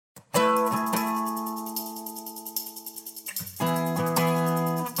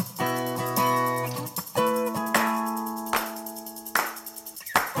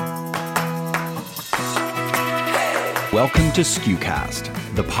Welcome to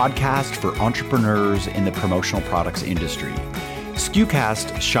SKUcast, the podcast for entrepreneurs in the promotional products industry.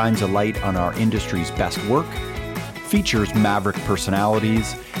 SKUcast shines a light on our industry's best work, features maverick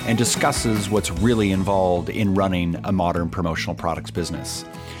personalities, and discusses what's really involved in running a modern promotional products business.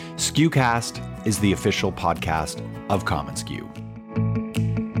 SKUcast is the official podcast of commonsku.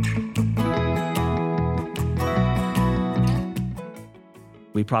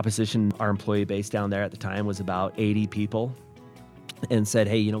 We propositioned our employee base down there at the time was about 80 people and said,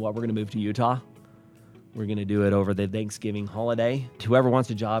 hey, you know what, we're going to move to Utah. We're going to do it over the Thanksgiving holiday. Whoever wants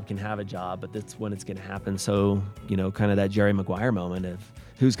a job can have a job, but that's when it's going to happen. So, kind of that Jerry Maguire moment of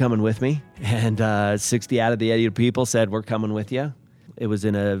who's coming with me? And 60 out of the 80 people said, we're coming with you. It was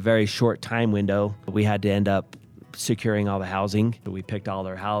in a very short time window. We had to end up securing all the housing. We picked all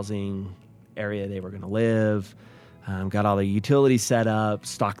their housing area they were going to live. Got all the utilities set up,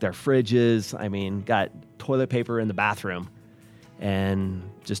 stocked their fridges. Got toilet paper in the bathroom and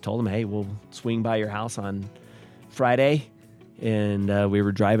just told them, hey, we'll swing by your house on Friday. And we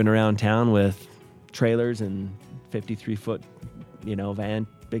were driving around town with trailers and 53-foot, van,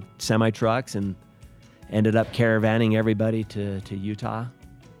 big semi-trucks, and ended up caravanning everybody to Utah.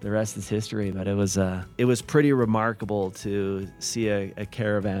 The rest is history, but it was pretty remarkable to see a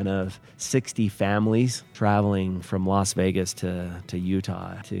caravan of 60 families traveling from Las Vegas to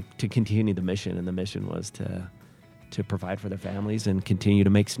Utah to continue the mission, and the mission was to provide for their families and continue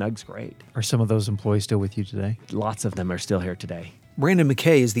to make Snugz great. Are some of those employees still with you today? Lots of them are still here today. Brandon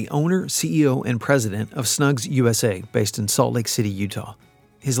Mackay is the owner, CEO, and president of Snugz USA, based in Salt Lake City, Utah.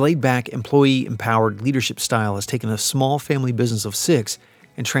 His laid-back, employee-empowered leadership style has taken a small family business of 6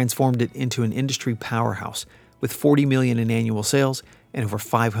 and transformed it into an industry powerhouse with $40 million in annual sales and over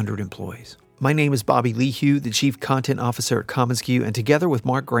 500 employees. My name is Bobby Lehue, the Chief Content Officer at commonsku, and together with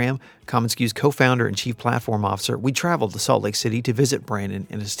Mark Graham, commonsku's co-founder and Chief Platform Officer, we traveled to Salt Lake City to visit Brandon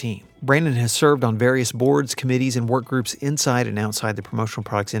and his team. Brandon has served on various boards, committees, and work groups inside and outside the promotional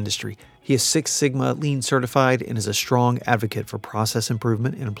products industry. He is Six Sigma Lean certified and is a strong advocate for process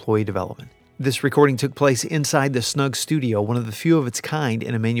improvement and employee development. This recording took place inside the Snugz studio, one of the few of its kind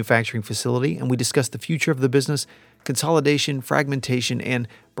in a manufacturing facility, and we discussed the future of the business, consolidation, fragmentation, and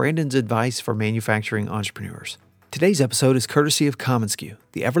Brandon's advice for manufacturing entrepreneurs. Today's episode is courtesy of commonsku,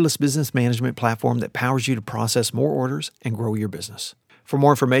 the effortless business management platform that powers you to process more orders and grow your business. For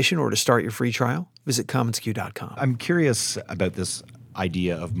more information or to start your free trial, visit commonsku.com. I'm curious about this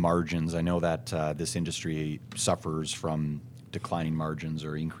idea of margins. I know that this industry suffers from declining margins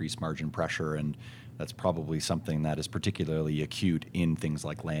or increased margin pressure, and that's probably something that is particularly acute in things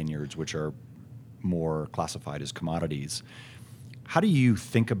like lanyards, which are more classified as commodities. How do you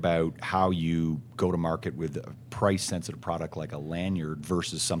think about how you go to market with a price-sensitive product like a lanyard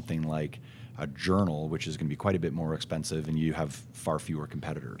versus something like a journal, which is going to be quite a bit more expensive and you have far fewer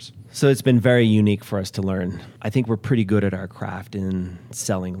competitors? So it's been very unique for us to learn. I think we're pretty good at our craft in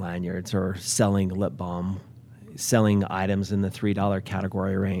selling lanyards or selling lip balm, selling items in the $3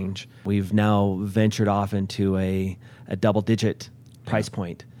 category range. We've now ventured off into a double-digit price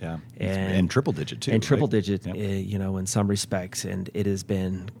point. Yeah, and triple-digit too. And triple-digit, right? In some respects. And it has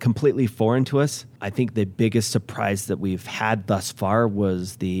been completely foreign to us. I think the biggest surprise that we've had thus far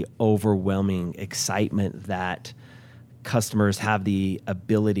was the overwhelming excitement that customers have the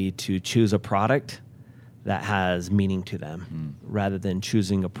ability to choose a product that has meaning to them rather than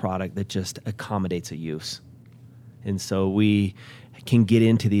choosing a product that just accommodates a use. And so we can get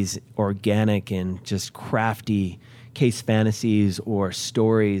into these organic and just crafty case fantasies or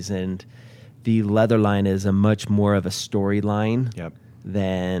stories, and the leather line is a much more of a storyline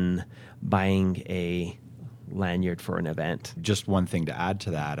than buying a lanyard for an event. Just one thing to add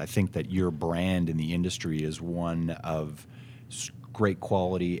to that, I think that your brand in the industry is one of great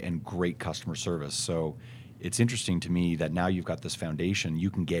quality and great customer service. So it's interesting to me that now you've got this foundation, you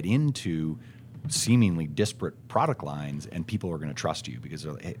can get into seemingly disparate product lines and people are going to trust you because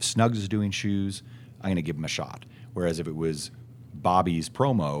hey, Snugz is doing shoes, I'm going to give them a shot. Whereas if it was Bobby's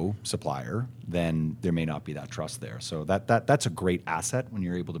promo supplier, then there may not be that trust there. So that's a great asset when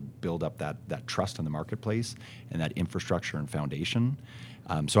you're able to build up that trust in the marketplace and that infrastructure and foundation.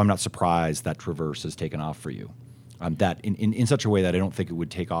 So I'm not surprised that Traverse has taken off for you. That in such a way that I don't think it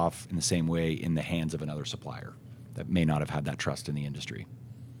would take off in the same way in the hands of another supplier that may not have had that trust in the industry.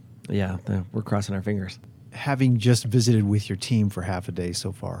 Yeah, we're crossing our fingers. Having just visited with your team for half a day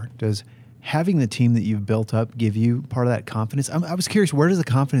so far, does having the team that you've built up give you part of that confidence? I was curious, where does the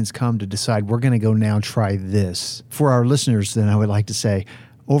confidence come to decide we're going to go now try this? For our listeners, then I would like to say,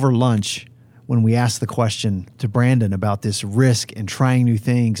 over lunch, when we asked the question to Brandon about this risk and trying new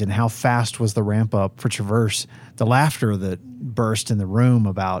things and how fast was the ramp up for Traverse, the laughter that burst in the room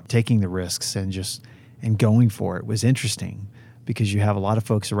about taking the risks and going for it was interesting, because you have a lot of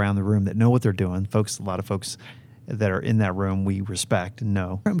folks around the room that know what they're doing. A lot of folks that are in that room we respect and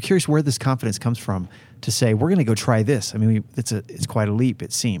know. I'm curious where this confidence comes from to say, we're going to go try this. I mean, it's quite a leap,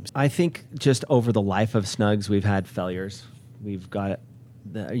 it seems. I think just over the life of Snugz, we've had failures. We've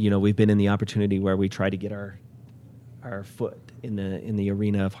been in the opportunity where we try to get our foot in the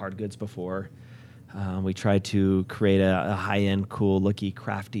arena of hard goods before. We tried to create a high-end, cool, looky,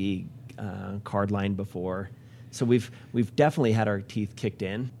 crafty card line before. So we've definitely had our teeth kicked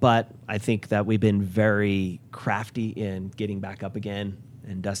in, but I think that we've been very crafty in getting back up again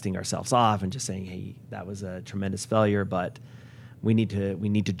and dusting ourselves off and just saying, hey, that was a tremendous failure, but we need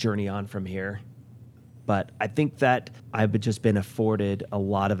to journey on from here. But I think that I've just been afforded a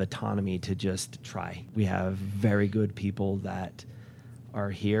lot of autonomy to just try. We have very good people that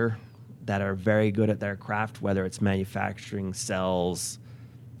are here that are very good at their craft, whether it's manufacturing, sales,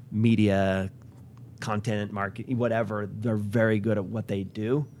 media, content, marketing, whatever. They're very good at what they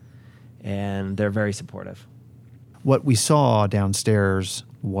do, and they're very supportive. What we saw downstairs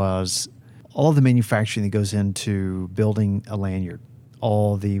was all the manufacturing that goes into building a lanyard,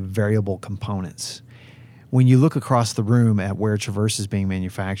 all the variable components. When you look across the room at where Traverse is being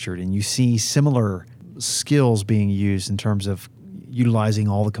manufactured and you see similar skills being used in terms of utilizing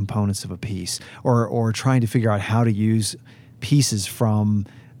all the components of a piece, or trying to figure out how to use pieces from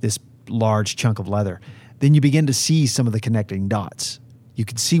this large chunk of leather, then you begin to see some of the connecting dots. You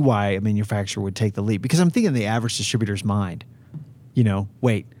can see why a manufacturer would take the leap, because I'm thinking the average distributor's mind,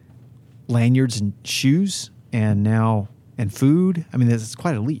 wait, lanyards and shoes and food? I mean, that's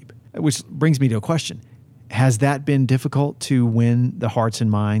quite a leap, which brings me to a question. Has that been difficult to win the hearts and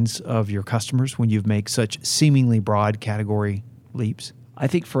minds of your customers when you've made such seemingly broad category leaps? I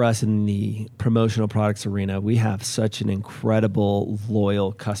think for us in the promotional products arena, we have such an incredible,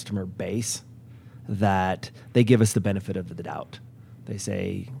 loyal customer base that they give us the benefit of the doubt. They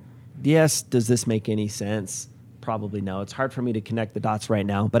say, yes, does this make any sense? Probably no. It's hard for me to connect the dots right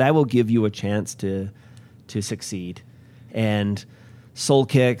now, but I will give you a chance to succeed. And Soul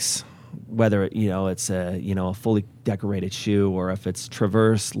Kicks, whether it's a fully decorated shoe or if it's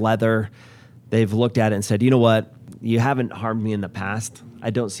Traverse leather, they've looked at it and said, you know what? You haven't harmed me in the past. I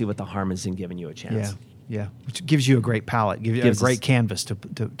don't see what the harm is in giving you a chance. Yeah. Which gives you a great palette, gives you a great canvas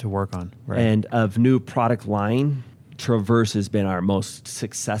to work on. Right. And of new product line, Traverse has been our most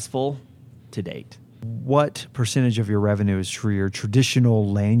successful to date. What percentage of your revenue is for your traditional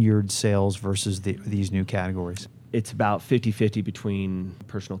lanyard sales versus these new categories? It's about 50-50 between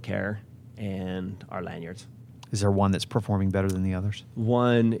personal care and our lanyards. Is there one that's performing better than the others?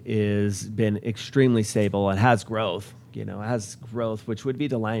 One is been extremely stable and has growth. Which would be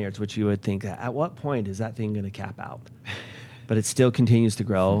the lanyards, which you would think, at what point is that thing going to cap out? But it still continues to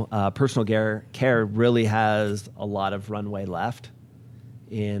grow. Personal care really has a lot of runway left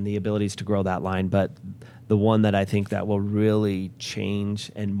in the abilities to grow that line. But the one that I think that will really change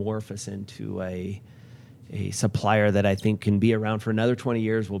and morph us into a supplier that I think can be around for another 20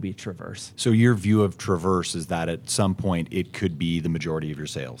 years will be Traverse. So your view of Traverse is that at some point it could be the majority of your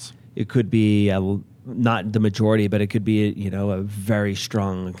sales? It could be not the majority, but it could be a very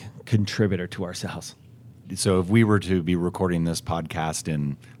strong contributor to our sales. So if we were to be recording this podcast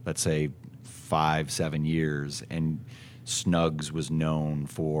in, let's say, 5-7 years, and Snugz was known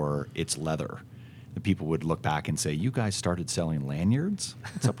for its leather, the people would look back and say, you guys started selling lanyards?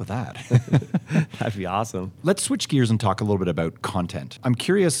 What's up with that? That'd be awesome. Let's switch gears and talk a little bit about content. I'm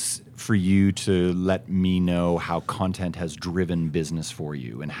curious for you to let me know how content has driven business for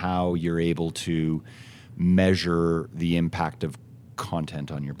you and how you're able to measure the impact of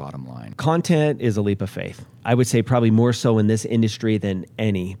content on your bottom line. Content is a leap of faith. I would say probably more so in this industry than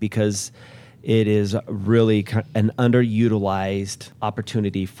any, because it is really an underutilized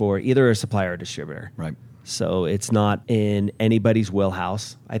opportunity for either a supplier or distributor. Right. So it's not in anybody's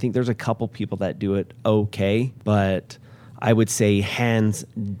wheelhouse. I think there's a couple people that do it okay, but I would say hands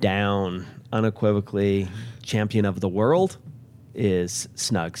down, unequivocally, champion of the world is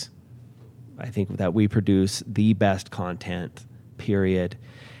Snugz. I think that we produce the best content, period.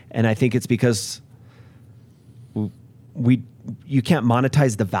 And I think it's because you can't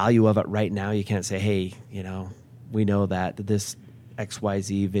monetize the value of it right now. You can't say, hey, we know that this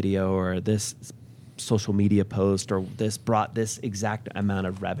XYZ video or this social media post or this brought this exact amount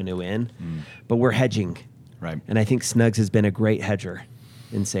of revenue in, but we're hedging. Right. And I think Snugz has been a great hedger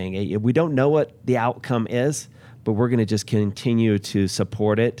in saying, hey, we don't know what the outcome is, but we're going to just continue to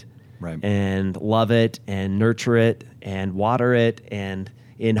support it Right. and love it and nurture it and water it, and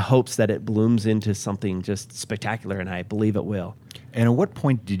in hopes that it blooms into something just spectacular, and I believe it will. And at what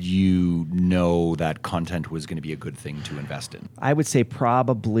point did you know that content was going to be a good thing to invest in? I would say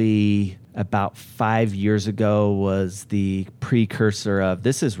probably about 5 years ago was the precursor of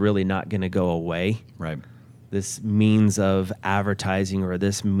this is really not going to go away. Right. This means of advertising, or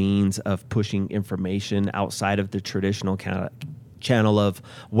this means of pushing information outside of the traditional channel of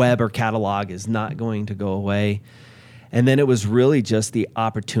web or catalog, is not going to go away. And then it was really just the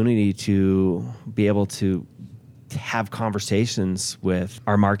opportunity to be able to have conversations with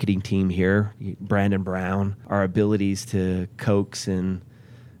our marketing team here, Brandon Brown, our abilities to coax and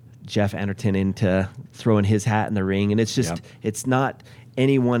Jeff Anderton into throwing his hat in the ring. And it's just, it's not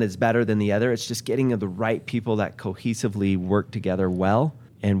anyone is better than the other. It's just getting the right people that cohesively work together well.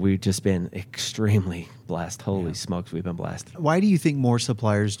 And we've just been extremely blessed. Holy smokes, we've been blessed. Why do you think more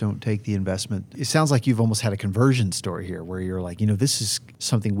suppliers don't take the investment? It sounds like you've almost had a conversion story here where you're like, this is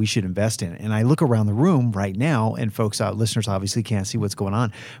something we should invest in. And I look around the room right now, and listeners obviously can't see what's going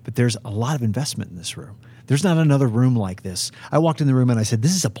on, but there's a lot of investment in this room. There's not another room like this. I walked in the room and I said,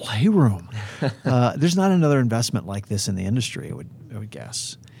 this is a playroom. There's not another investment like this in the industry, I would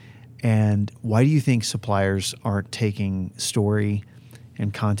guess. And why do you think suppliers aren't taking story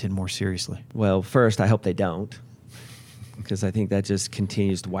and content more seriously? Well, first, I hope they don't, because I think that just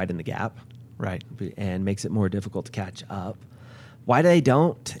continues to widen the gap. Right. And makes it more difficult to catch up. Why they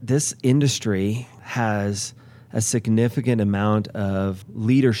don't? This industry has a significant amount of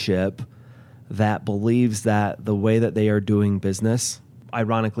leadership that believes that the way that they are doing business,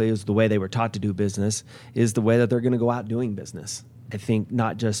 ironically, is the way they were taught to do business, is the way that they're going to go out doing business. I think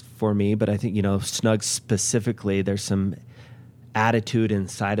not just for me, but I think, Snugz specifically, there's some attitude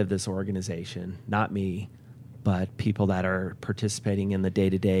inside of this organization, not me, but people that are participating in the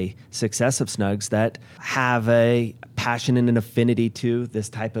day-to-day success of Snugz that have a passion and an affinity to this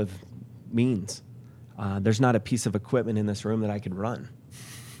type of means. There's not a piece of equipment in this room that I could run.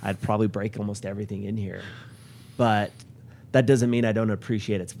 I'd probably break almost everything in here. But that doesn't mean I don't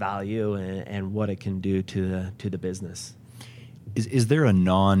appreciate its value and what it can do to the business. Is there a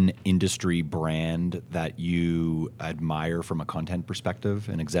non-industry brand that you admire from a content perspective,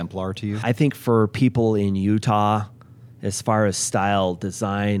 an exemplar to you? I think for people in Utah, as far as style,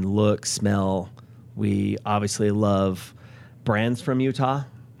 design, look, smell, we obviously love brands from Utah.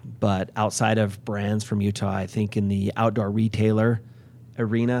 But outside of brands from Utah, I think in the outdoor retailer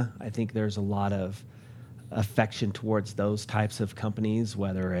arena, I think there's a lot of affection towards those types of companies,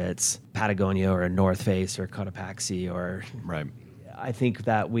 whether it's Patagonia or North Face or Cotopaxi or... Right. I think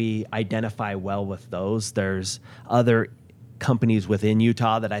that we identify well with those. There's other companies within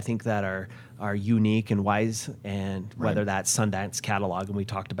Utah that I think that are unique and wise, and whether that's Sundance Catalog, and we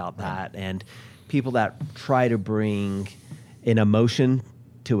talked about that, and people that try to bring an emotion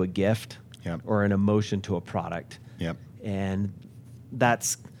to a gift or an emotion to a product. Yep. And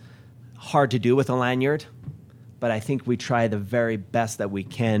that's hard to do with a lanyard, but I think we try the very best that we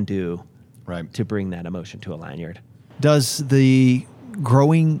can do to bring that emotion to a lanyard. Does the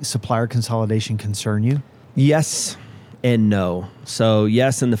growing supplier consolidation concern you? Yes and no. So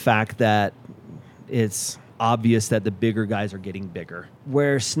yes, in the fact that it's obvious that the bigger guys are getting bigger.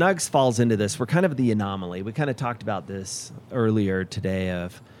 Where Snugz falls into this, we're kind of the anomaly. We kind of talked about this earlier today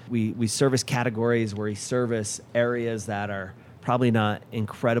of we service categories where we service areas that are probably not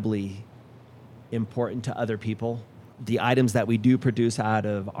incredibly important to other people. The items that we do produce out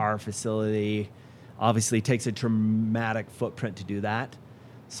of our facility obviously takes a dramatic footprint to do that.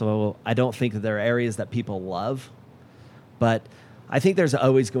 So I don't think that there are areas that people love, but I think there's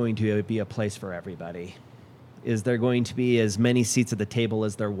always going to be a place for everybody. Is there going to be as many seats at the table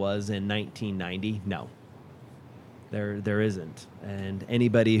as there was in 1990? No, there isn't. And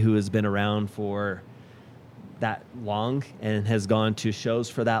anybody who has been around for that long and has gone to shows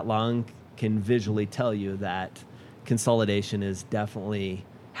for that long can visually tell you that consolidation is definitely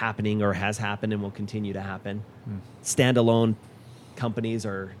happening or has happened and will continue to happen. Standalone companies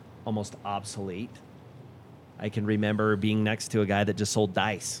are almost obsolete. I can remember being next to a guy that just sold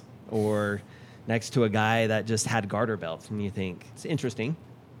dice or next to a guy that just had garter belts, and you think, it's interesting.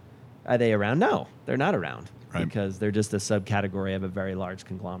 Are they around? No, they're not around because they're just a subcategory of a very large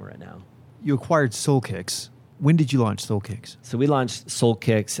conglomerate now. You acquired Soul Kicks. When did you launch Soul Kicks? So we launched Soul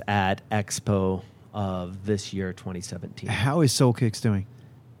Kicks at Expo of this year, 2017. How is Soul Kicks doing?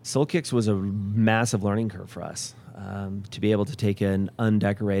 Soul Kicks was a massive learning curve for us to be able to take an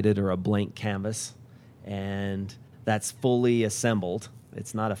undecorated or a blank canvas, and that's fully assembled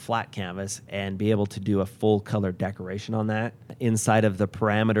It's not a flat canvas, and be able to do a full color decoration on that inside of the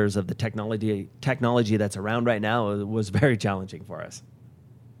parameters of the technology that's around right now was very challenging for us.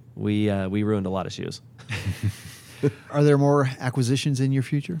 We ruined a lot of shoes. Are there more acquisitions in your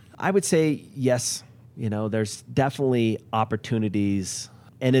future? I would say yes. There's definitely opportunities,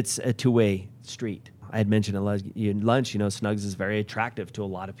 and it's a two-way street. I had mentioned at lunch, Snugz is very attractive to a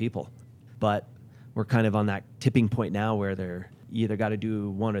lot of people, but we're kind of on that tipping point now where they're either got to do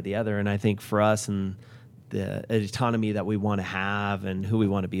one or the other. And I think for us and the autonomy that we want to have and who we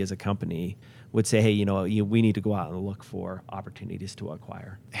want to be as a company would say, hey, we need to go out and look for opportunities to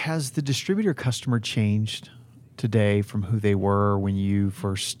acquire. Has the distributor customer changed today from who they were when you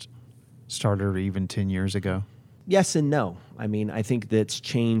first started, or even 10 years ago? Yes and no. I mean, I think that's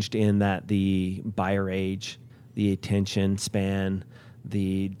changed in that the buyer age, the attention span,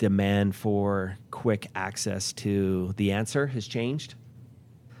 the demand for quick access to the answer has changed.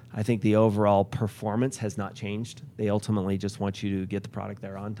 I think the overall performance has not changed. They ultimately just want you to get the product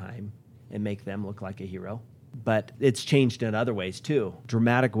there on time and make them look like a hero. But it's changed in other ways too,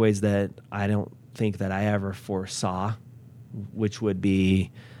 dramatic ways that I don't think that I ever foresaw, which would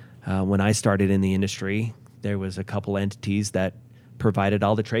be when I started in the industry, there was a couple entities that provided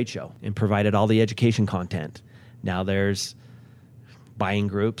all the trade show and provided all the education content. Now there's buying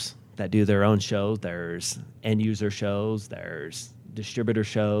groups that do their own shows. There's end user shows. There's distributor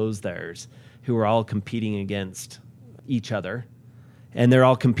shows. There's who are all competing against each other. And they're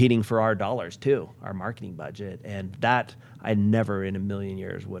all competing for our dollars too, our marketing budget. And that I never in a million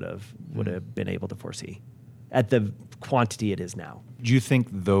years would have been able to foresee at the quantity it is now. Do you think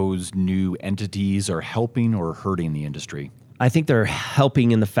those new entities are helping or hurting the industry? I think they're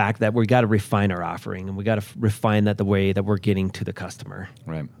helping in the fact that we got to refine our offering, and we got to refine that the way that we're getting to the customer.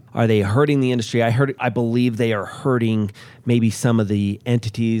 Right. Are they hurting the industry? I believe they are hurting maybe some of the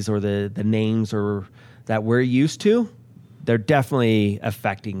entities or the names or that we're used to. They're definitely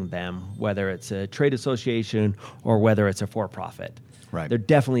affecting them, whether it's a trade association or whether it's a for-profit. Right. They're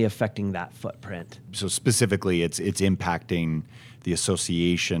definitely affecting that footprint. So specifically, it's impacting the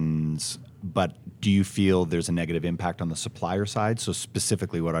associations, but do you feel there's a negative impact on the supplier side? So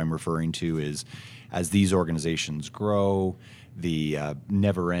specifically what I'm referring to is as these organizations grow, the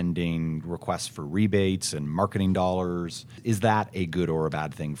never-ending requests for rebates and marketing dollars, is that a good or a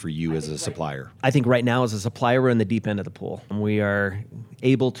bad thing for you as a supplier? I think right now as a supplier, we're in the deep end of the pool. We are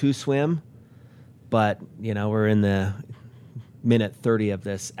able to swim, but we're in the minute 30 of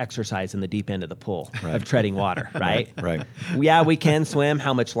this exercise in the deep end of the pool of treading water, right? Right. Yeah, we can swim.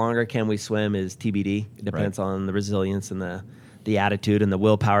 How much longer can we swim is TBD. It depends on the resilience and the attitude and the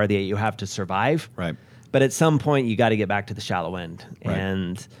willpower that you have to survive. Right. But at some point, you got to get back to the shallow end. Right.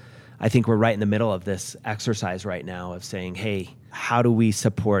 And I think we're right in the middle of this exercise right now of saying, hey, how do we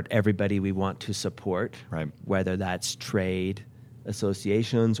support everybody we want to support? Right. Whether that's trade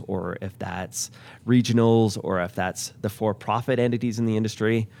associations or if that's regionals or if that's the for-profit entities in the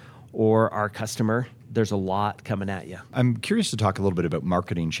industry or our customer. There's a lot coming at you. I'm curious to talk a little bit about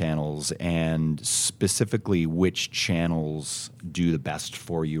marketing channels and specifically which channels do the best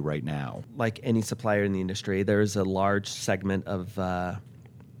for you right now. Like any supplier in the industry, there's a large segment of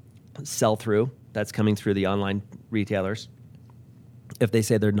sell-through that's coming through the online retailers. If they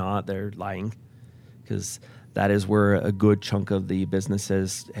say they're not, they're lying, because that is where a good chunk of the business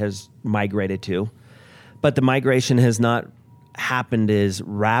has migrated to. But the migration has not happened as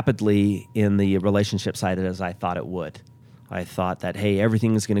rapidly in the relationship side as I thought it would. I thought that, hey,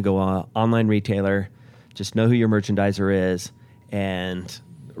 everything is going to go online retailer, just know who your merchandiser is and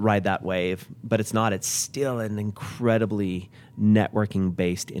ride that wave. But it's not. It's still an incredibly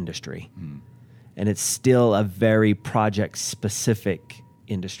networking-based industry. And it's still a very project-specific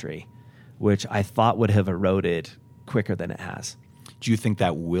industry, which I thought would have eroded quicker than it has. Do you think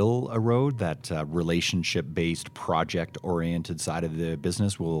that will erode, that relationship-based, project-oriented side of the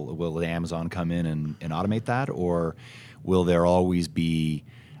business? Will Amazon come in and automate that? Or will there always be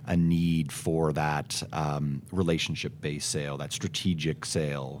a need for that relationship-based sale, that strategic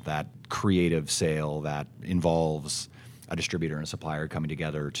sale, that creative sale that involves a distributor and a supplier coming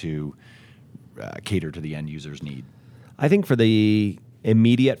together to cater to the end user's need? I think for the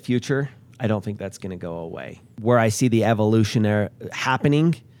immediate future, I don't think that's going to go away. Where I see the evolution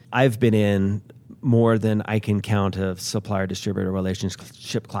happening, I've been in more than I can count of supplier-distributor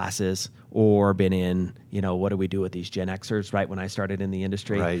relationship classes, or been in, what do we do with these Gen Xers, right, when I started in the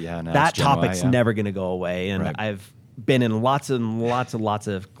industry. Right, yeah. That topic's never going to go away. And Right. I've been in lots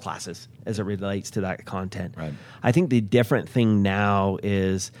of classes as it relates to that content. Right. I think the different thing now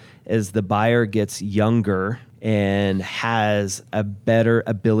is as the buyer gets younger and has a better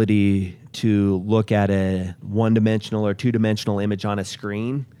ability to look at a one-dimensional or two-dimensional image on a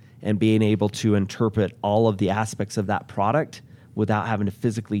screen and being able to interpret all of the aspects of that product without having to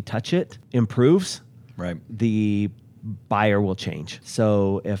physically touch it improves, Right. the buyer will change.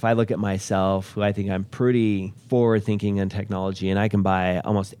 So if I look at myself, who I think I'm pretty forward-thinking in technology, and I can buy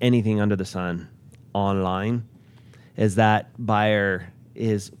almost anything under the sun online, is that buyer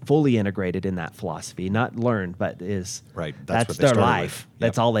is fully integrated in that philosophy, not learned, but is Right. That's what they their started life. with.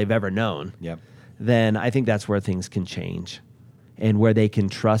 That's all they've ever known. Yep. Then I think that's where things can change, and where they can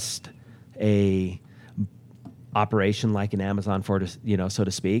trust a operation like an Amazon, so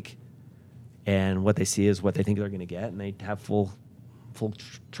to speak, and what they see is what they think they're going to get, and they have full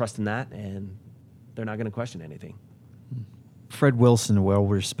trust in that, and they're not going to question anything. Fred Wilson, a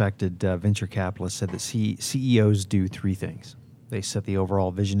well-respected venture capitalist, said that CEOs do three things. They set the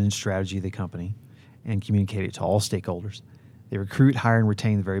overall vision and strategy of the company and communicate it to all stakeholders. They recruit, hire, and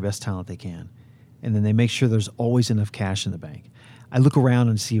retain the very best talent they can. And then they make sure there's always enough cash in the bank. I look around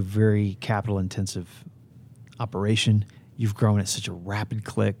and see a very capital-intensive operation. You've grown at such a rapid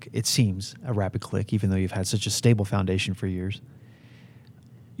click. It seems a rapid click, even though you've had such a stable foundation for years.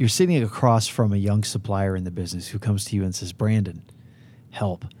 You're sitting across from a young supplier in the business who comes to you and says, Brandon,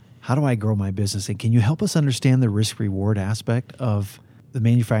 help. How do I grow my business? And can you help us understand the risk-reward aspect of the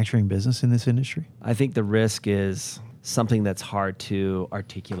manufacturing business in this industry? I think the risk is something that's hard to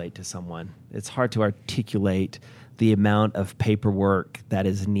articulate to someone. It's hard to articulate the amount of paperwork that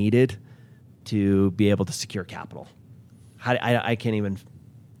is needed to be able to secure capital. I can't even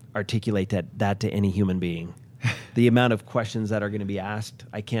articulate that to any human being. The amount of questions that are going to be asked,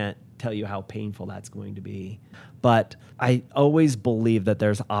 I can't tell you how painful that's going to be. But I always believe that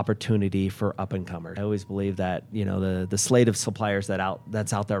there's opportunity for up-and-comers. I always believe that, the slate of suppliers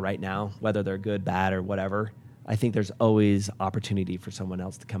that's out there right now, whether they're good, bad, or whatever, I think there's always opportunity for someone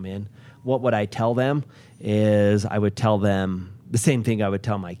else to come in. What would I tell them is I would tell them the same thing I would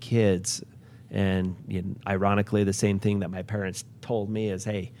tell my kids. And ironically, the same thing that my parents told me is,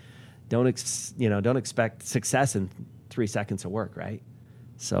 hey, don't expect success in 3 seconds of work, right?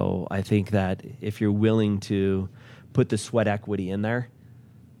 So I think that if you're willing to put the sweat equity in there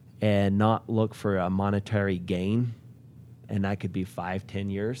and not look for a monetary gain, and that could be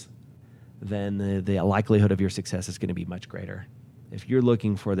 5-10 years, then the likelihood of your success is going to be much greater. If you're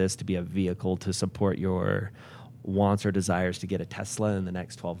looking for this to be a vehicle to support your wants or desires to get a Tesla in the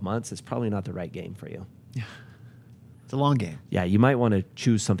next 12 months, it's probably not the right game for you. Yeah. It's a long game. Yeah, you might want to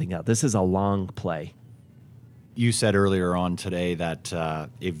choose something else. This is a long play. You said earlier on today that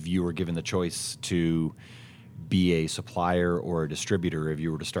if you were given the choice to be a supplier or a distributor, if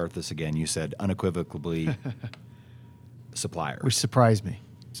you were to start this again, you said unequivocally supplier. Which surprised me.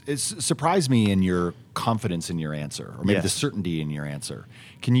 It's surprised me in your confidence in your answer, or maybe Yes. the certainty in your answer.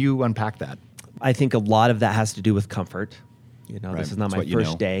 Can you unpack that? I think a lot of that has to do with comfort. Right. This is not It's my what you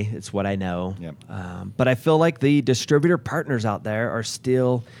first know. day. It's what I know. Yep. But I feel like the distributor partners out there are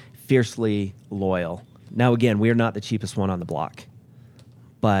still fiercely loyal. Now, again, we are not the cheapest one on the block.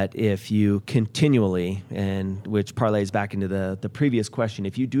 But if you continually, and which parlays back into the previous question,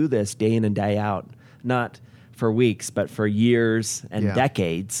 if you do this day in and day out, not for weeks, but for years and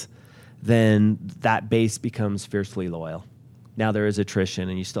decades, then that base becomes fiercely loyal. Now there is attrition,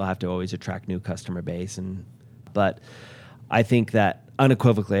 and you still have to always attract new customer base. But I think that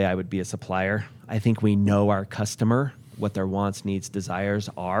unequivocally I would be a supplier. I think we know our customer, what their wants, needs, desires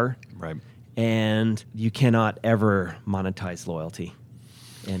are. Right. And you cannot ever monetize loyalty.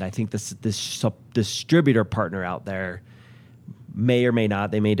 And I think this distributor partner out there may or may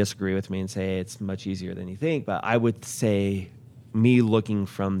not, they may disagree with me and say it's much easier than you think, but I would say, me looking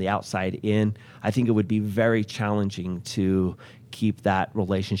from the outside in, I think it would be very challenging to keep that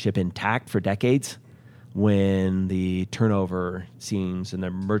relationship intact for decades when the turnover seems, and the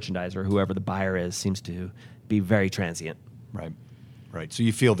merchandiser, whoever the buyer is, seems to be very transient. Right. Right. So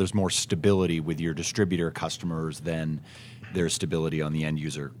you feel there's more stability with your distributor customers than there's stability on the end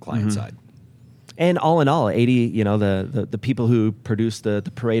user client side. And all in all, 80, the people who produce the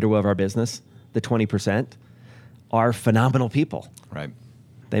Pareto of our business, the 20%, are phenomenal people. Right.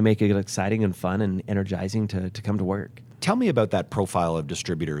 They make it exciting and fun and energizing to come to work. Tell me about that profile of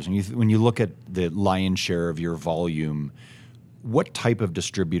distributors. When you look at the lion's share of your volume, what type of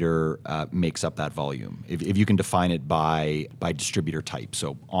distributor makes up that volume? If you can define it by distributor type,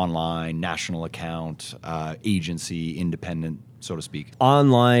 so online, national account, agency, independent, so to speak.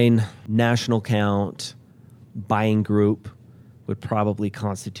 Online, national account, buying group would probably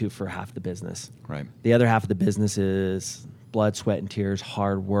constitute for half the business. Right. The other half of the business is blood, sweat, and tears,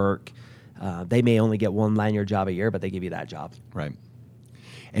 hard work, They may only get one lanyard job a year, but they give you that job. Right.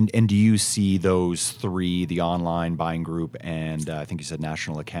 And do you see those three, the online buying group and I think you said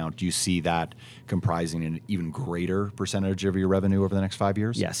national account, do you see that comprising an even greater percentage of your revenue over the next 5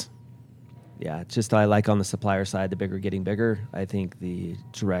 years? Yes. Yeah, it's just I like on the supplier side, the bigger getting bigger. I think the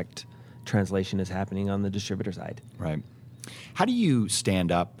direct translation is happening on the distributor side. Right. How do you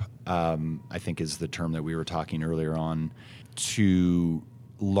stand up, I think is the term that we were talking earlier on, to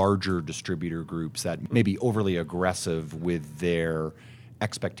larger distributor groups that may be overly aggressive with their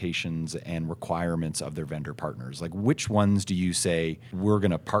expectations and requirements of their vendor partners? Like, which ones do you say, we're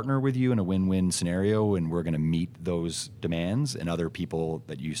going to partner with you in a win-win scenario and we're going to meet those demands, and other people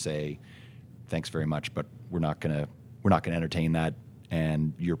that you say, thanks very much, but we're not going to entertain that,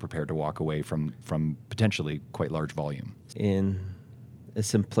 and you're prepared to walk away from potentially quite large volume? In a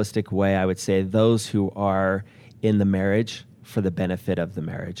simplistic way, I would say those who are in the marriage for the benefit of the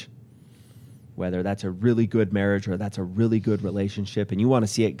marriage. Whether that's a really good marriage or that's a really good relationship and you want to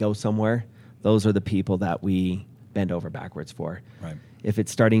see it go somewhere, those are the people that we bend over backwards for. Right. If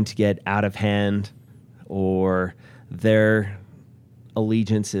it's starting to get out of hand or their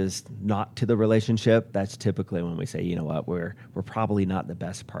allegiance is not to the relationship, that's typically when we say, you know what, we're probably not the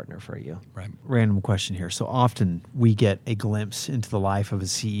best partner for you. Right. Random question here. So often we get a glimpse into the life of a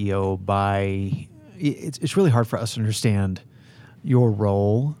CEO by, it's really hard for us to understand your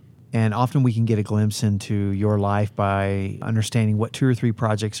role. And often we can get a glimpse into your life by understanding what 2 or 3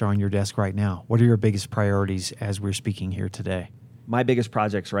 projects are on your desk right now. What are your biggest priorities as we're speaking here today? My biggest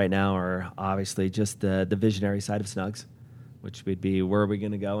projects right now are obviously just the visionary side of Snugz, which would be where are we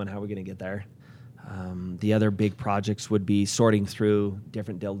going to go and how are we going to get there. The other big projects would be sorting through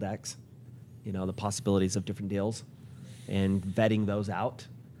different deal decks, the possibilities of different deals, and vetting those out.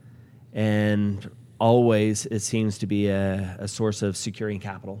 And always it seems to be a source of securing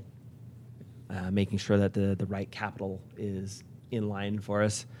capital. Making sure that the right capital is in line for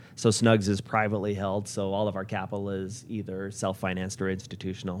us. So Snugz is privately held, so all of our capital is either self-financed or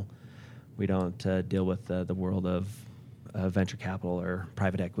institutional. We don't deal with the world of venture capital or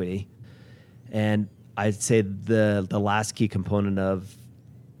private equity. And I'd say the last key component of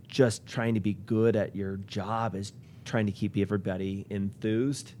just trying to be good at your job is trying to keep everybody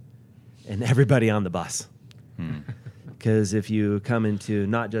enthused and everybody on the bus. Because if you come into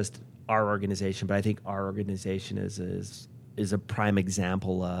not just our organization, but I think our organization is a prime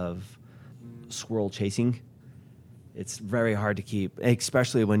example of squirrel chasing. It's very hard to keep,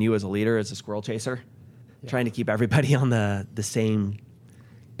 especially when you as a leader, as a squirrel chaser, trying to keep everybody on the same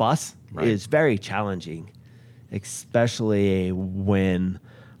bus is very challenging, especially when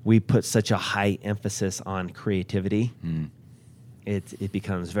we put such a high emphasis on creativity. It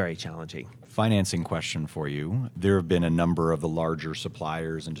becomes very challenging. Financing question for you. There have been a number of the larger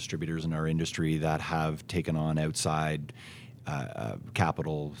suppliers and distributors in our industry that have taken on outside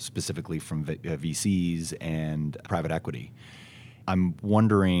capital, specifically from VCs and private equity. I'm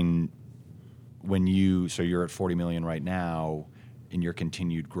wondering, so you're at 40 million right now, in your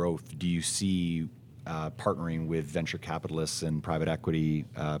continued growth, do you see partnering with venture capitalists and private equity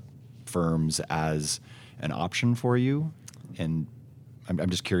firms as an option for you? And I'm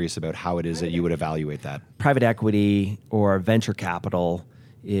just curious about how it is that you would evaluate that. Private equity or venture capital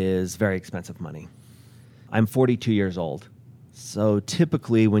is very expensive money. I'm 42 years old. So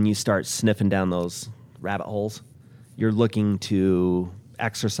typically when you start sniffing down those rabbit holes, you're looking to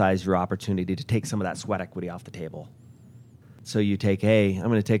exercise your opportunity to take some of that sweat equity off the table. So you take, hey, I'm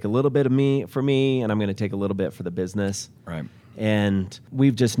going to take a little bit of me for me, and I'm going to take a little bit for the business. Right. And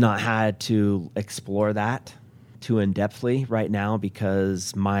we've just not had to explore that too in-depthly right now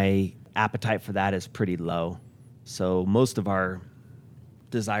because my appetite for that is pretty low. So most of our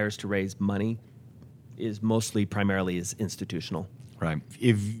desires to raise money is primarily is institutional. Right.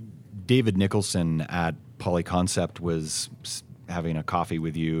 If David Nicholson at Polyconcept was having a coffee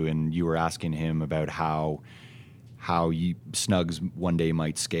with you and you were asking him about how Snugz one day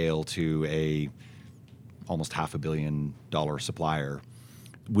might scale to a almost $500 million supplier,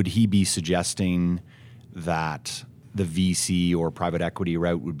 would he be suggesting that the VC or private equity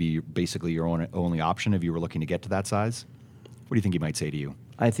route would be basically your only option if you were looking to get to that size? What do you think he might say to you?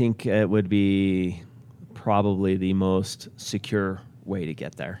 I think it would be probably the most secure way to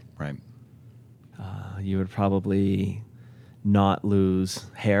get there. Right. You would probably not lose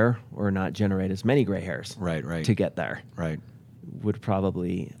hair or not generate as many gray hairs. Right. To get there. Right. Would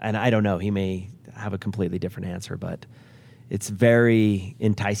probably, and I don't know, he may have a completely different answer, but it's very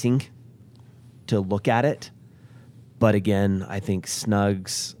enticing to look at it. But again, I think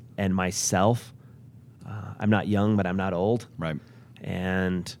Snugz and myself, I'm not young, but I'm not old. Right.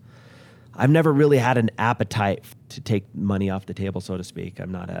 And I've never really had an appetite to take money off the table, so to speak.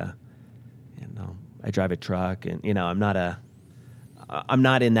 I'm not I drive a truck, and I'm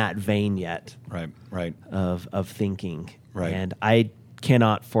not in that vein yet. Right. Of thinking. Right. And I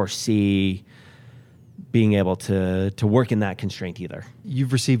cannot foresee being able to work in that constraint either.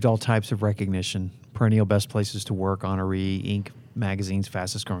 You've received all types of recognition: perennial best places to work, honoree, Inc. magazine's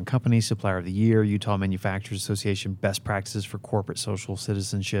fastest growing company, Supplier of the Year, Utah Manufacturers Association best practices for corporate social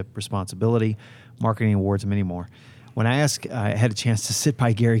citizenship responsibility, marketing awards, and many more. When I had a chance to sit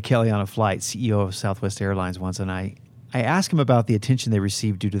by Gary Kelly on a flight, CEO of Southwest Airlines once, and I asked him about the attention they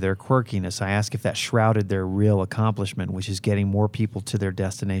received due to their quirkiness. I asked if that shrouded their real accomplishment, which is getting more people to their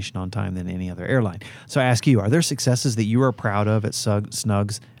destination on time than any other airline. So I ask you, are there successes that you are proud of at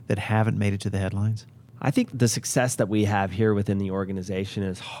Snugz that haven't made it to the headlines? I think the success that we have here within the organization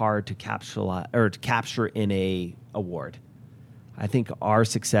is hard to capture in a award. I think our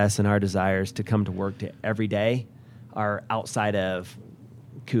success and our desires to come to work to every day are outside of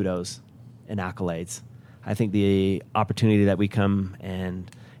kudos and accolades. I think the opportunity that we come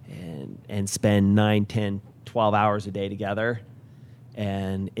and spend 9, 10, 12 hours a day together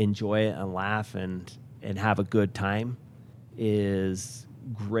and enjoy it and laugh and have a good time is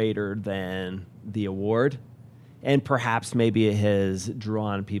greater than the award. And perhaps maybe it has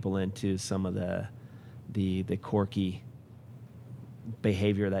drawn people into some of the quirky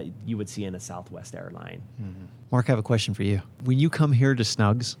behavior that you would see in a Southwest airline. Mm-hmm. Mark, I have a question for you. When you come here to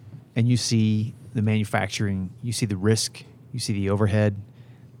Snugz and you see the manufacturing, you see the risk, you see the overhead,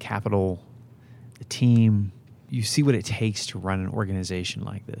 capital, the team, you see what it takes to run an organization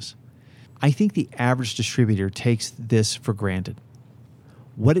like this. I think the average distributor takes this for granted.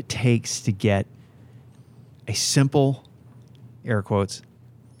 What it takes to get a simple, air quotes,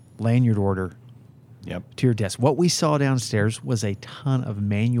 lanyard order to your desk. What we saw downstairs was a ton of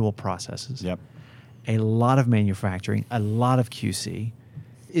manual processes, a lot of manufacturing, a lot of QC.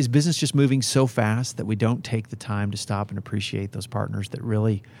 Is business just moving so fast that we don't take the time to stop and appreciate those partners that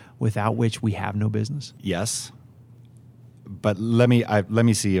really, without which we have no business? Yes. But let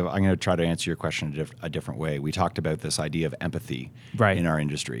me see if I'm going to try to answer your question a different way. We talked about this idea of empathy in our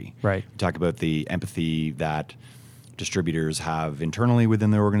industry. Right. We talk about the empathy that distributors have internally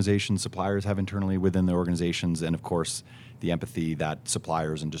within their organizations, suppliers have internally within their organizations, and of course, the empathy that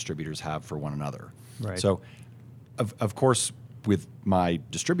suppliers and distributors have for one another. Right. So, of course, with my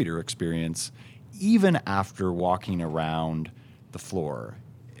distributor experience, even after walking around the floor,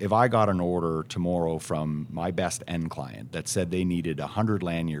 if I got an order tomorrow from my best end client that said they needed 100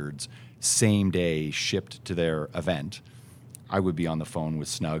 lanyards same day shipped to their event, I would be on the phone with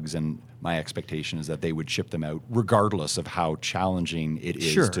Snugz, and my expectation is that they would ship them out regardless of how challenging it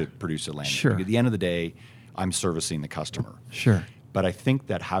is to produce a lanyard. Sure. At the end of the day, I'm servicing the customer. Sure. But I think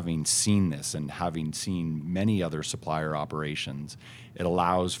that having seen this and having seen many other supplier operations, it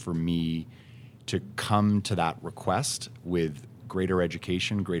allows for me to come to that request with greater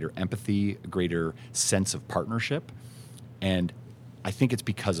education, greater empathy, greater sense of partnership. And I think it's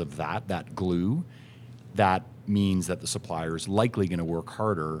because of that glue, that means that the supplier is likely going to work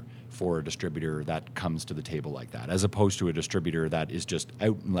harder for a distributor that comes to the table like that, as opposed to a distributor that is just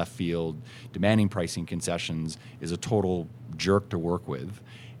out in left field, demanding pricing concessions, is a total jerk to work with,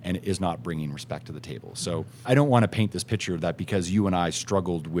 and is not bringing respect to the table. So I don't want to paint this picture that because you and I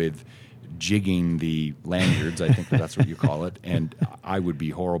struggled with jigging the lanyards, I think that's what you call it, and I would be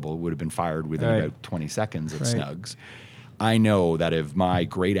horrible, would have been fired within about 20 seconds at Snugz. I know that if my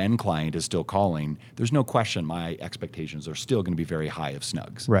great end client is still calling, there's no question my expectations are still going to be very high of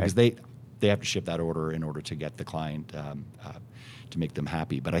Snugz. Right. Because they have to ship that order in order to get the client to make them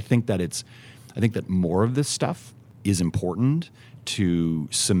happy. But I think that more of this stuff is important to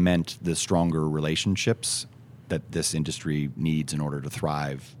cement the stronger relationships that this industry needs in order to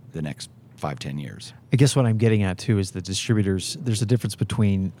thrive the next 5-10 years. I guess what I'm getting at too is the distributors, there's a difference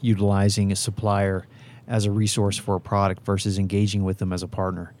between utilizing a supplier as a resource for a product versus engaging with them as a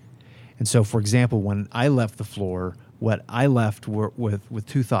partner. And so, for example, when I left the floor, what I left with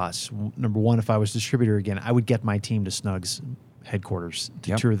two thoughts. Number one, if I was distributor again, I would get my team to Snugz headquarters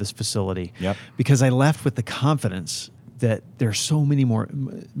to tour this facility, because I left with the confidence that there's so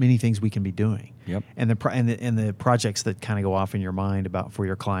many things we can be doing, and the projects that kind of go off in your mind about for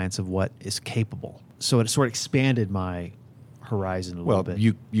your clients of what is capable. So it sort of expanded my horizon a little bit.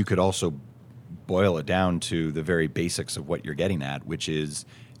 Well, you could also boil it down to the very basics of what you're getting at, which is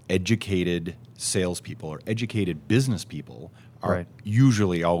educated salespeople or educated business people are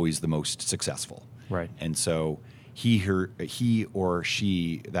usually always the most successful. Right. And so he or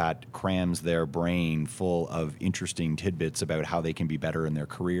she that crams their brain full of interesting tidbits about how they can be better in their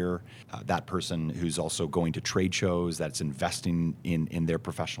career. That person who's also going to trade shows, that's investing in their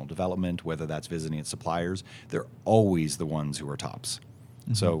professional development, whether that's visiting at suppliers, they're always the ones who are tops.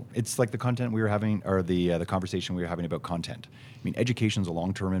 Mm-hmm. So it's like the content we were having, or the conversation we were having about content. I mean, education is a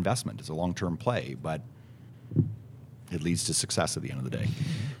long-term investment. It's a long-term play, but it leads to success at the end of the day.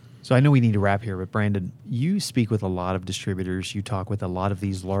 So I know we need to wrap here, but Brandon, you speak with a lot of distributors. You talk with a lot of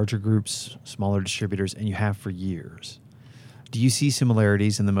these larger groups, smaller distributors, and you have for years. Do you see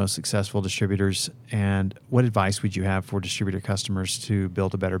similarities in the most successful distributors? And what advice would you have for distributor customers to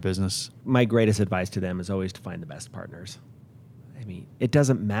build a better business? My greatest advice to them is always to find the best partners. I mean, it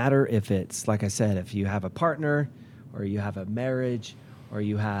doesn't matter if it's, like I said, if you have a partner or you have a marriage or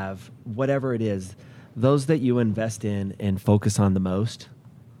you have whatever it is, those that you invest in and focus on the most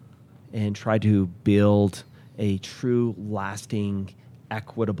and try to build a true, lasting,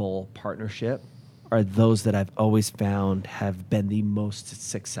 equitable partnership are those that I've always found have been the most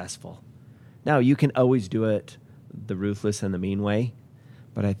successful. Now, you can always do it the ruthless and the mean way,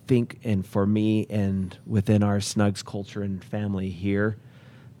 but I think, and for me and within our Snugz culture and family here,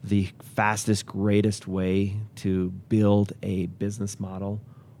 the fastest, greatest way to build a business model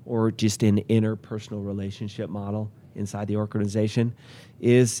or just an interpersonal relationship model inside the organization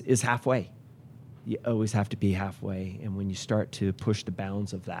is halfway. You always have to be halfway. And when you start to push the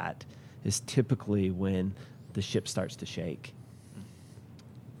bounds of that is typically when the ship starts to shake.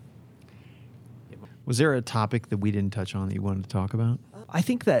 Was there a topic that we didn't touch on that you wanted to talk about? I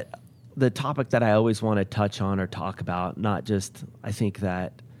think that the topic that I always want to touch on or talk about, not just, I think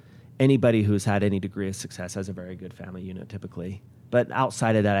that anybody who's had any degree of success has a very good family unit typically. But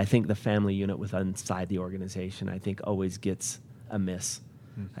outside of that, I think the family unit within inside the organization, I think always gets a miss.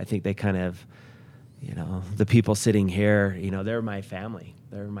 I think they kind of, the people sitting here, they're my family.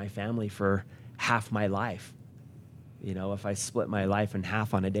 They're my family for half my life. If I split my life in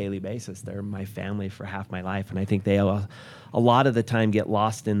half on a daily basis, they're my family for half my life. And I think they a lot of the time get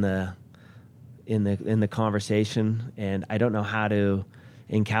lost in the conversation. And I don't know how to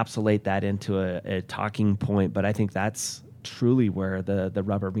encapsulate that into a talking point, but I think that's truly where the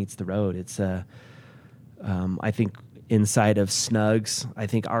rubber meets the road. It's I think inside of Snugz, I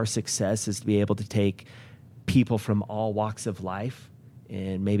think our success is to be able to take people from all walks of life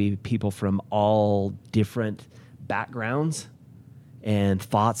and maybe people from all different backgrounds and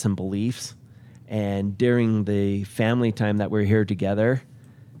thoughts and beliefs. And during the family time that we're here together,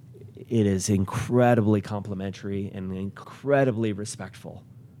 it is incredibly complimentary and incredibly respectful.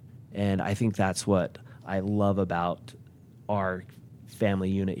 And I think that's what I love about our family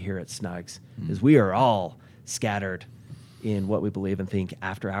unit here at Snugz, is we are all scattered in what we believe and think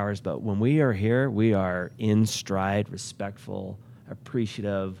after hours. But when we are here, we are in stride, respectful,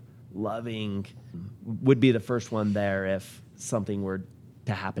 appreciative, loving, would be the first one there if something were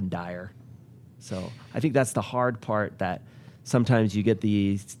to happen dire. So I think that's the hard part, that sometimes you get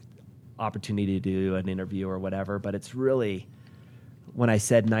the opportunity to do an interview or whatever, but it's really, when I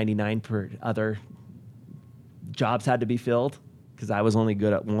said 99 per other jobs had to be filled because I was only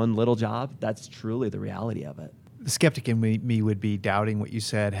good at one little job, that's truly the reality of it. The skeptic in me would be doubting what you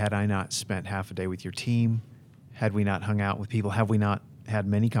said. Had I not spent half a day with your team, had we not hung out with people, have we not had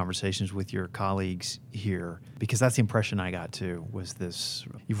many conversations with your colleagues here? Because that's the impression I got too, was this,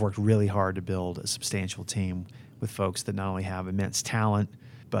 you've worked really hard to build a substantial team with folks that not only have immense talent,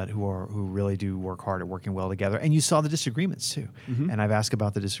 but who really do work hard at working well together. And you saw the disagreements too. Mm-hmm. And I've asked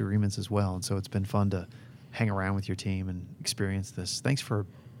about the disagreements as well. And so it's been fun to hang around with your team and experience this. Thanks for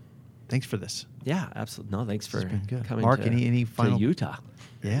this. Yeah, absolutely. No, thanks for coming. Mark, any final to Utah?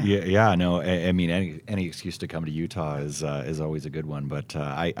 Yeah. No, I mean, any excuse to come to Utah is always a good one. But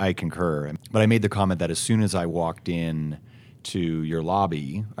I concur. But I made the comment that as soon as I walked in to your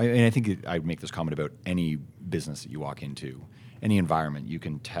lobby, and I think I would make this comment about any business that you walk into, any environment, you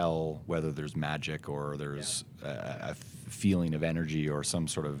can tell whether there's magic or there's a feeling of energy or some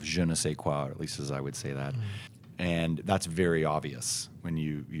sort of je ne sais quoi, or at least as I would say that. And that's very obvious when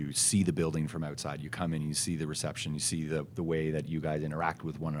you see the building from outside. You come in, you see the reception, you see the way that you guys interact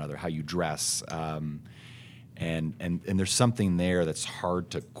with one another, how you dress. And there's something there that's hard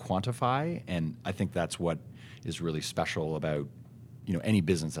to quantify. And I think that's what is really special about any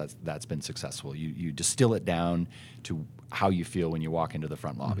business that's been successful. You distill it down to how you feel when you walk into the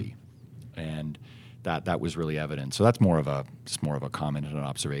front lobby. And that was really evident. So that's more of a comment and an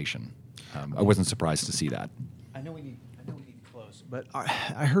observation. I wasn't surprised to see that. I know we need to close, but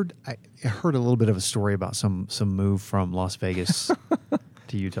I heard a little bit of a story about some move from Las Vegas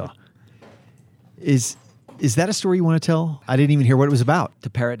to Utah. Is Is that a story you want to tell? I didn't even hear what it was about. To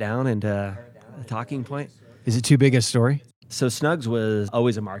pare it down into a talking point. Is it too big a story? So Snugz was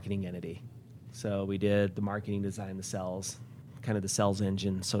always a marketing entity. So we did the marketing, design, the sales, kind of the sales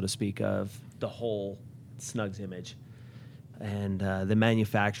engine, so to speak, of the whole Snugz image. And the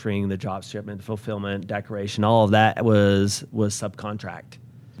manufacturing, the drop shipment, the fulfillment, decoration, all of that was subcontract.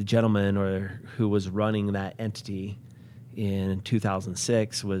 The gentleman who was running that entity in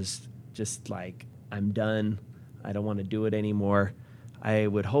 2006 was just like, I'm done. I don't want to do it anymore. I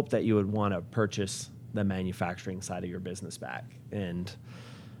would hope that you would want to purchase the manufacturing side of your business back. And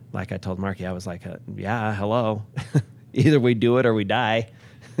like I told Marky, I was like, yeah, hello. Either we do it or we die.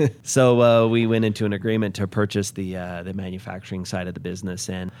 So we went into an agreement to purchase the manufacturing side of the business.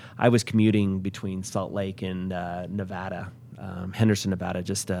 And I was commuting between Salt Lake and Nevada, Henderson, Nevada,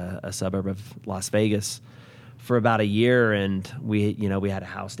 just a suburb of Las Vegas, for about a year. And we had a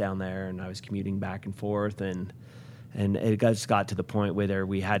house down there, and I was commuting back and forth. And it just got to the point where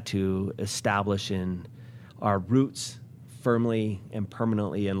we had to establish in our roots firmly and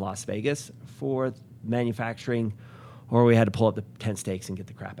permanently in Las Vegas for manufacturing, or we had to pull up the tent stakes and get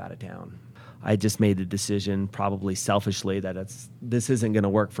the crap out of town. I just made the decision, probably selfishly, that this isn't going to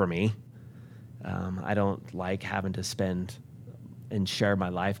work for me. I don't like having to spend and share my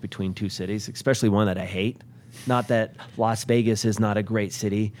life between two cities, especially one that I hate. Not that Las Vegas is not a great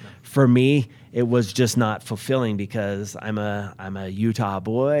city. For me, it was just not fulfilling because I'm a Utah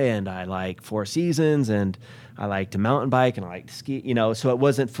boy, and I like Four Seasons, and I like to mountain bike, and I like to ski, so it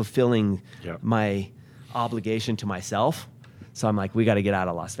wasn't fulfilling my obligation to myself. So I'm like, we got to get out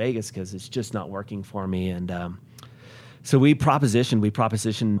of Las Vegas because it's just not working for me. And so we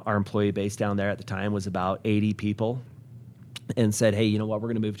propositioned our employee base down there at the time was about 80 people, and said, hey, you know what, we're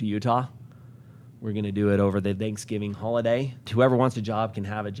going to move to Utah. We're going to do it over the Thanksgiving holiday. Whoever wants a job can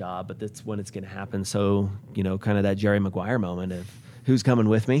have a job, but that's when it's going to happen. So, kind of that Jerry Maguire moment of who's coming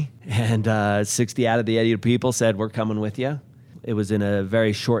with me? And 60 out of the 80 people said, we're coming with you. It was in a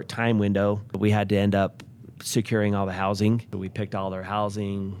very short time window. We had to end up securing all the housing. We picked all their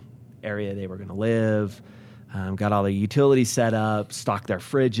housing area they were going to live, got all the utilities set up, stocked their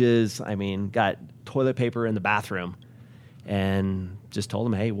fridges. Got toilet paper in the bathroom. And just told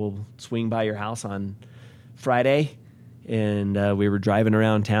them, hey, we'll swing by your house on Friday. And we were driving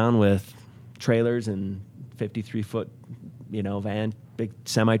around town with trailers and 53-foot, van, big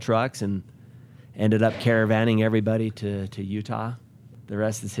semi-trucks, and ended up caravanning everybody to Utah. The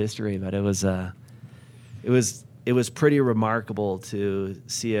rest is history. But it was pretty remarkable to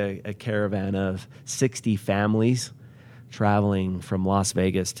see a caravan of 60 families traveling from Las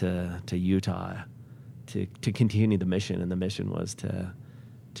Vegas to Utah to continue the mission. And the mission was to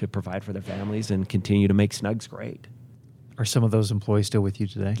provide for their families and continue to make Snugz great. Are some of those employees still with you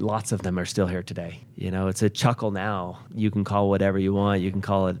today? Lots of them are still here today. It's a chuckle now. You can call whatever you want. You can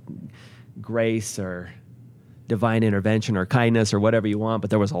call it grace or divine intervention or kindness or whatever you want, but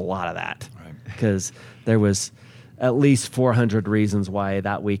there was a lot of that. Right. Because there was at least 400 reasons why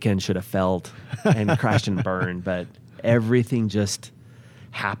that weekend should have failed and crashed and burned, but everything just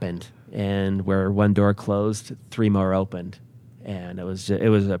happened. And where one door closed, 3 more opened. And it was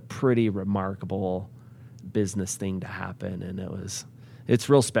a pretty remarkable business thing to happen. And it's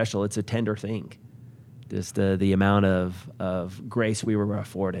real special. It's a tender thing. Just the amount of grace we were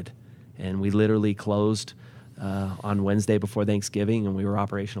afforded. And we literally closed on Wednesday before Thanksgiving, and we were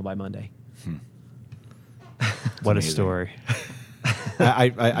operational by Monday. What a story.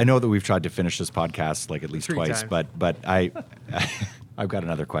 I know that we've tried to finish this podcast like at least 3 twice, times. but I've got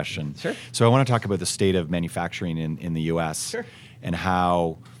another question. Sure. So I want to talk about the state of manufacturing in the U.S. Sure. And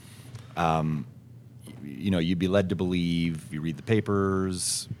how, you'd be led to believe, you read the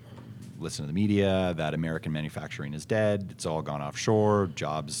papers, listen to the media, that American manufacturing is dead. It's all gone offshore.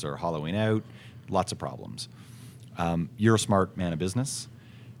 Jobs are hollowing out. Lots of problems. You're a smart man of business.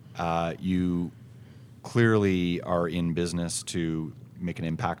 You clearly are in business to make an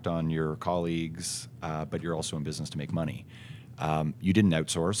impact on your colleagues, but you're also in business to make money. You didn't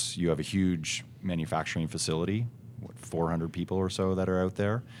outsource. You have a huge manufacturing facility, 400 people or so that are out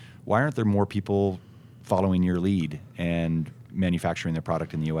there. Why aren't there more people following your lead and manufacturing their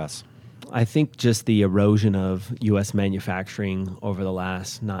product in the U.S.? I think just the erosion of U.S. manufacturing over the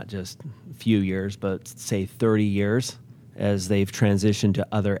last not just few years, but say 30 years, as they've transitioned to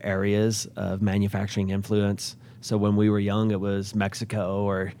other areas of manufacturing influence. So when we were young, it was Mexico,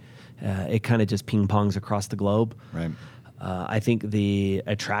 or it kind of just ping-pongs across the globe. Right. I think the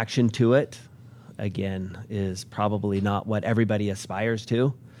attraction to it, again, is probably not what everybody aspires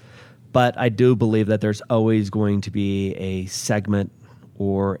to. But I do believe that there's always going to be a segment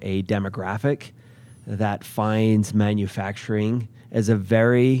or a demographic that finds manufacturing as a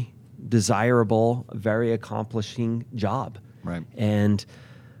very desirable, very accomplishing job. Right. And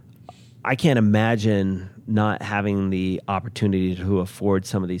I can't imagine not having the opportunity to afford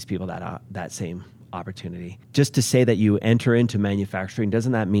some of these people that same opportunity. Just to say that you enter into manufacturing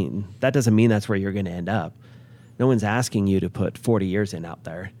doesn't mean that's where you're going to end up. No one's asking you to put 40 years in out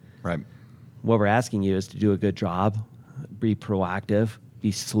there. Right. What we're asking you is to do a good job, be proactive,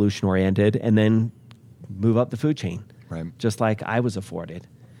 be solution oriented, and then move up the food chain. Right. Just like I was afforded.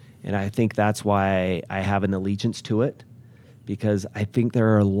 And I think that's why I have an allegiance to it, because I think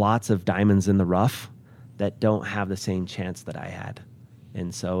there are lots of diamonds in the rough that don't have the same chance that I had.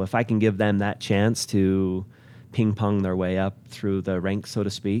 And so if I can give them that chance to ping pong their way up through the ranks, so to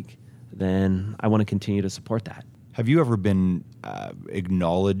speak, then I want to continue to support that. Have you ever been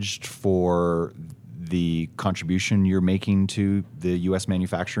acknowledged for the contribution you're making to the U.S.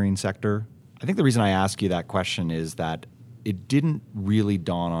 manufacturing sector? I think the reason I ask you that question is that it didn't really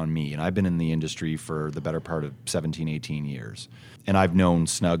dawn on me, and I've been in the industry for the better part of 17, 18 years, and I've known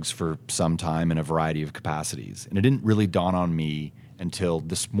Snugz for some time in a variety of capacities, and it didn't really dawn on me until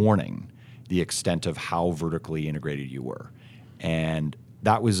this morning the extent of how vertically integrated you were. And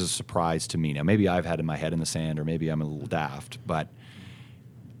that was a surprise to me. Now, maybe I've had my head in the sand, or maybe I'm a little daft, but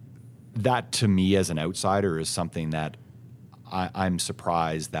that to me as an outsider is something that I'm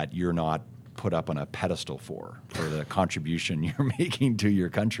surprised that you're not put up on a pedestal for the contribution you're making to your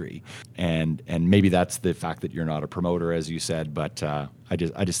country. And maybe that's the fact that you're not a promoter, as you said, but I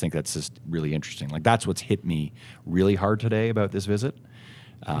just think that's just really interesting. Like, that's what's hit me really hard today about this visit.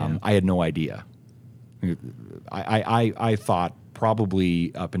 I had no idea. I thought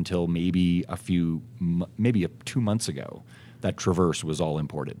probably up until maybe 2 months ago that Traverse was all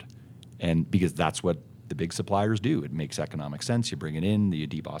imported. And because that's what the big suppliers do. It makes economic sense. You bring it in, you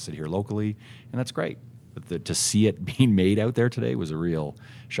deboss it here locally, and that's great. But to see it being made out there today was a real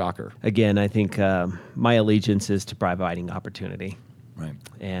shocker. Again, I think my allegiance is to providing opportunity. Right.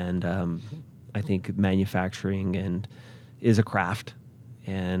 And I think manufacturing is a craft.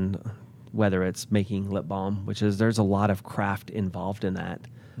 And whether it's making lip balm, there's a lot of craft involved in that.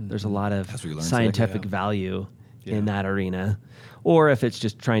 There's a lot of scientific value in that arena. Or if it's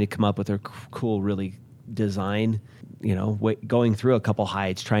just trying to come up with a cool, really design, going through a couple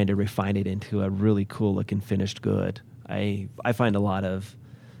hides, trying to refine it into a really cool looking finished good. I find a lot of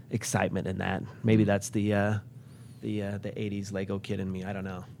excitement in that. Maybe that's the 80s Lego kid in me. I don't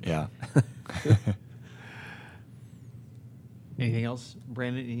know. Yeah. Anything else,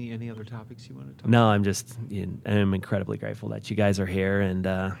 Brandon? Any other topics you want to talk about? No, I'm incredibly grateful that you guys are here and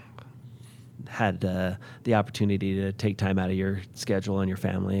had the opportunity to take time out of your schedule and your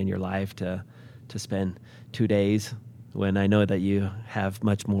family and your life to spend 2 days when I know that you have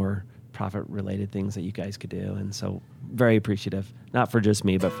much more profit-related things that you guys could do. And so very appreciative, not for just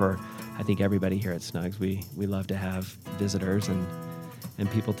me, but for, I think, everybody here at Snugz. We love to have visitors and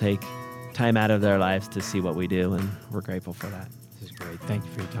people take time out of their lives to see what we do, and we're grateful for that. This is great. Thank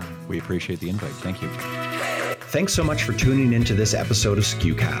you for your time. We appreciate the invite. Thank you. Thanks so much for tuning into this episode of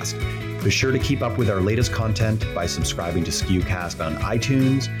SKUcast. Be sure to keep up with our latest content by subscribing to SKUcast on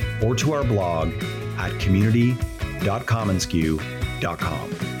iTunes or to our blog at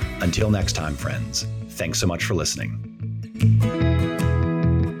community.commonsku.com. Until next time, friends, thanks so much for listening.